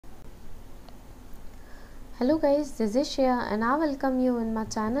Hello guys, this is Shreya and I welcome you in my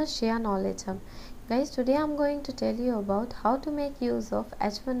channel Shreya Knowledge Hub. Guys, today I am going to tell you about how to make use of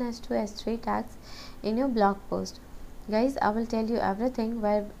H1, H2, H3 tags in your blog post. Guys, I will tell you everything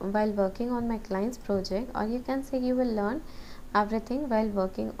while working on my client's project, or you can say you will learn everything while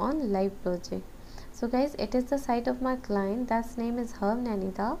working on live project. So guys, it is the site of my client, that's name is Herb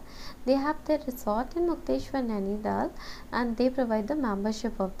Nainidal. They have their resort in Mukteshwar Nainidal and they provide the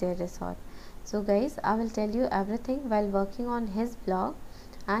membership of their resort. So guys, I will tell you everything while working on his blog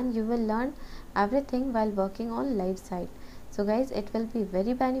and you will learn everything while working on live site. So guys, it will be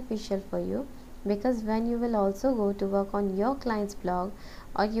very beneficial for you, because when you will also go to work on your client's blog,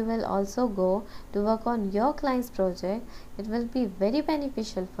 or you will also go to work on your client's project, it will be very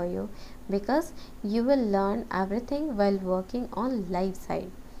beneficial for you, because you will learn everything while working on live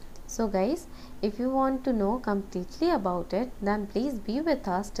site. So guys, if you want to know completely about it, then please be with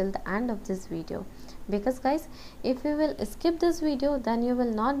us till the end of this video, because guys, if you will skip this video, then you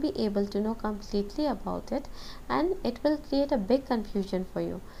will not be able to know completely about it and it will create a big confusion for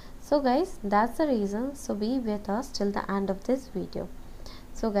you. So guys, that's the reason, so be with us till the end of this video.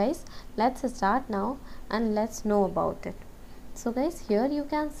 So guys, let's start now and let's know about it. So guys, here you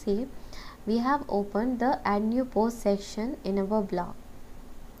can see we have opened the add new post section in our blog.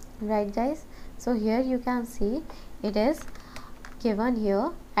 Right guys, so here you can see it is given here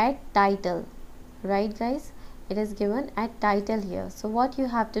at title. Right guys, it is given at title here. So what you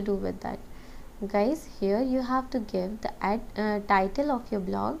have to do with that, guys, here you have to give the title of your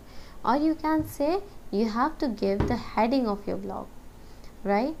blog, or you can say you have to give the heading of your blog.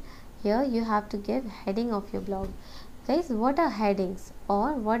 Right here you have to give heading of your blog. Guys, what are headings,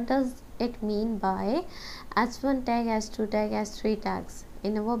 or what does it mean by h1 tag, h2 tag, h3 tags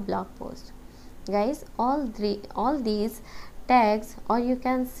in our blog post? Guys, all these tags, or you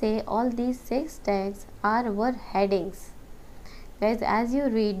can say all these 6 tags are our headings. Guys, as you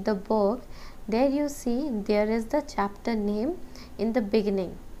read the book, there you see there is the chapter name in the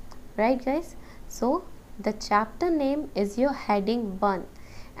beginning. Right guys, so the chapter name is your heading 1,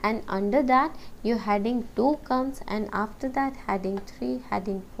 and under that your heading 2 comes, and after that heading 3,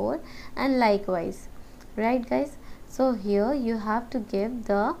 heading 4, and likewise. Right guys, so here you have to give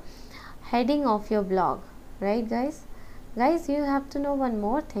the heading of your blog. Right guys, you have to know one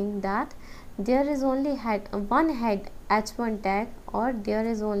more thing, that there is only one head h1 tag, or there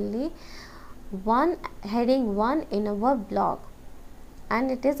is only one heading 1 in our blog, and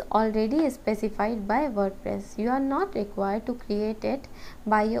it is already specified by WordPress. You are not required to create it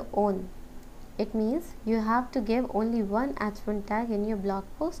by your own. It means you have to give only one h1 tag in your blog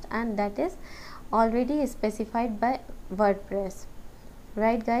post, and that is already specified by WordPress.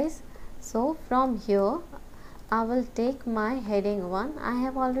 Right guys, so from here I will take my heading 1. I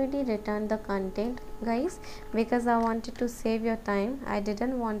have already written the content guys, because I wanted to save your time. I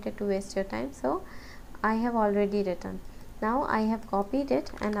didn't want it to waste your time, so I have already written. Now I have copied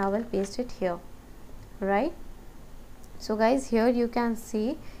it and I will paste it here. Right, so guys, here you can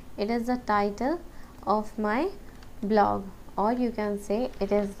see it is the title of my blog, or you can say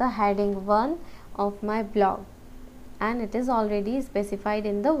it is the heading 1 of my blog, and it is already specified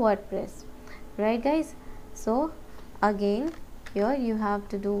in the WordPress. Right guys, so again here you have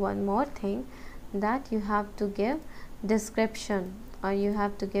to do one more thing, that you have to give description, or you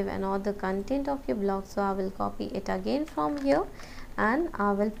have to give another content of your blog. So I will copy it again from here and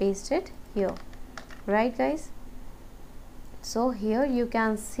I will paste it here. Right guys, so here you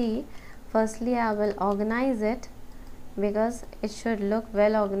can see, firstly I will organize it, because it should look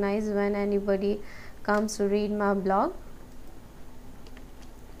well organized when anybody comes to read my blog.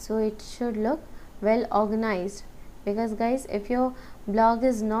 So it should look well organized, because guys, if your blog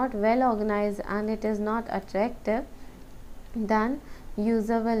is not well organized and it is not attractive, then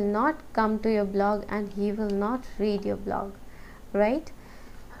user will not come to your blog and he will not read your blog. Right,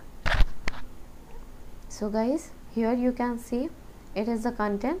 so guys, here you can see it is the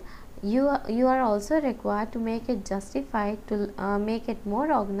content. You are also required to make it justified, to make it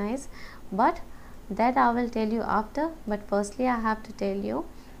more organized, but that I will tell you after. But firstly I have to tell you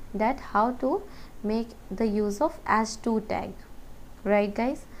that how to make the use of h2 tag. Right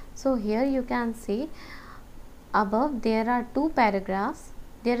guys, so here you can see above there are 2 paragraphs,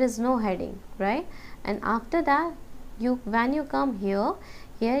 there is no heading. Right, and after that when you come here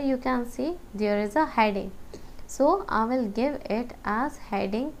you can see there is a heading, so I will give it as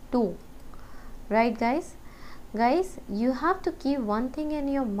heading 2. Right guys, you have to keep one thing in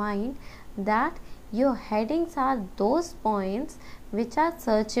your mind, that your headings are those points which are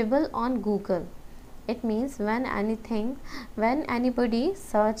searchable on Google. It means when anybody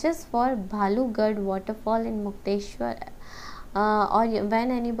searches for Bhalugad waterfall in Mukteshwar, or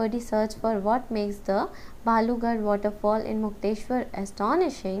when anybody search for what makes the Bhalugad waterfall in Mukteshwar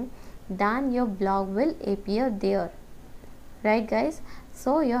astonishing, then your blog will appear there. Right guys,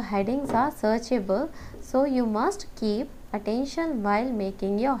 so your headings are searchable, so you must keep attention while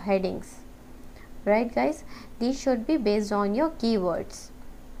making your headings. Right guys, these should be based on your keywords.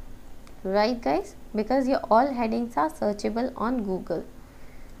 Right guys, because your all headings are searchable on Google.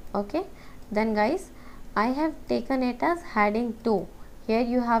 Okay, then guys, I have taken it as heading 2. Here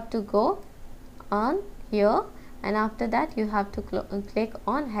you have to go on here, and after that you have to click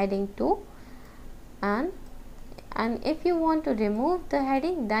on heading 2, and if you want to remove the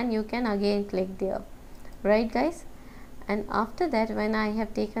heading, then you can again click there. Right guys, and after that, when I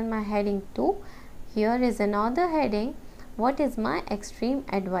have taken my heading 2, here is another heading, what is my extreme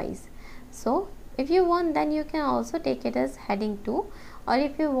advice. So if you want, then you can also take it as heading 2, or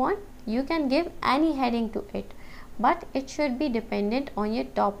if you want, you can give any heading to it, but it should be dependent on your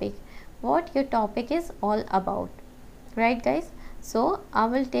topic, what your topic is all about. Right guys, so I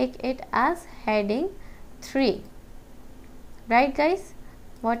will take it as heading 3. Right guys,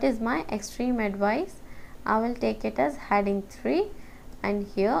 what is my extreme advice, I will take it as heading 3, and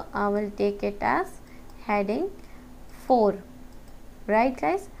here I will take it as heading 4. Right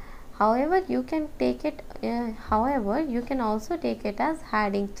guys, however you can take it, however you can also take it as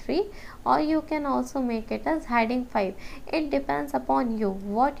heading 3, or you can also make it as heading 5. It depends upon you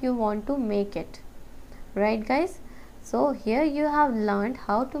what you want to make it. Right guys, so here you have learned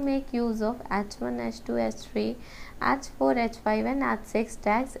how to make use of h1, h2, h3, h4, h5 and h6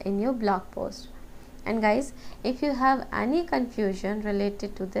 tags in your blog post. And guys, if you have any confusion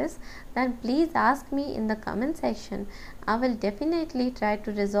related to this, then please ask me in the comment section. I will definitely try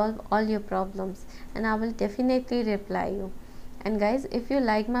to resolve all your problems, and I will definitely reply you. And guys, if you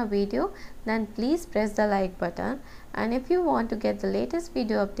like my video, then please press the like button, and if you want to get the latest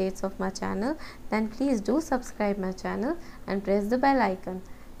video updates of my channel, then please do subscribe my channel and press the bell icon.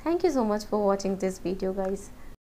 Thank you so much for watching this video guys.